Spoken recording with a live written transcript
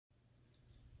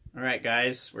Alright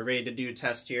guys, we're ready to do a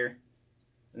test here.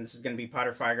 And this is going to be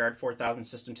Fireguard 4000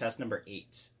 system test number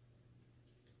 8.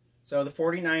 So the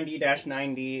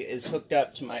 4090-90 is hooked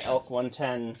up to my ELK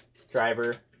 110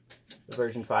 driver, the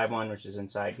version 5.1, which is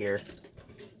inside here.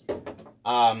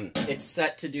 It's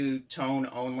set to do tone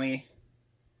only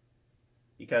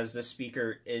because this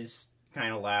speaker is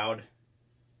kind of loud.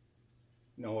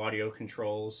 No audio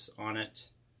controls on it.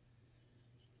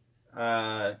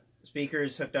 Speaker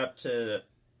is hooked up to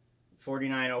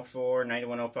 4904,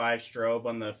 9105 strobe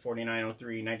on the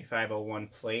 4903, 9501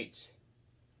 plate.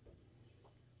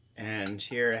 And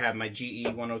here I have my GE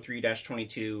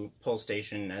 103-22 pull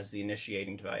station as the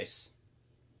initiating device.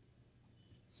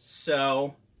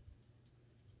 So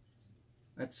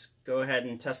let's go ahead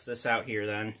and test this out here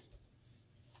then.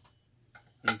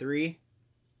 In 3,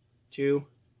 2,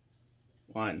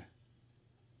 1.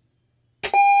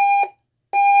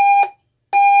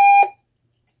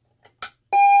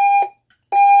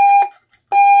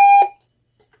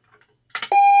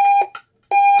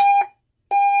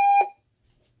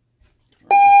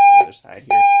 Side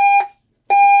here.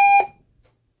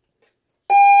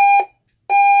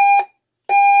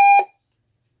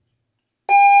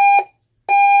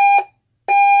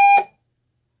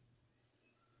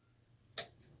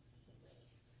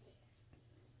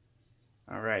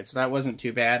 Alright, so that wasn't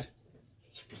too bad.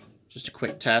 Just a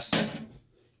quick test.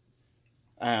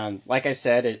 Like I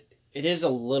said, it is a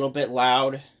little bit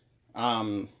loud.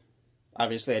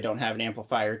 Obviously I don't have an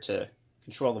amplifier to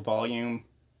control the volume.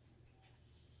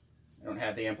 I don't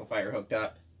have the amplifier hooked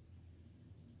up.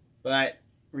 But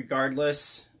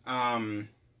regardless,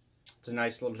 it's a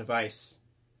nice little device.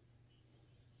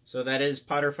 So that is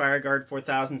Fireguard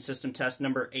 4000 system test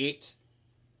number 8.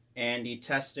 And the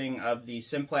testing of the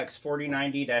Simplex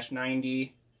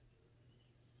 4090-90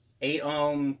 8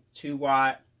 ohm 2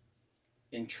 watt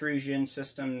intrusion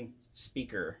system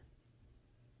speaker.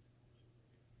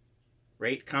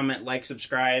 Rate, comment, like,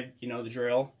 subscribe, you know the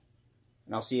drill.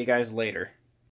 And I'll see you guys later.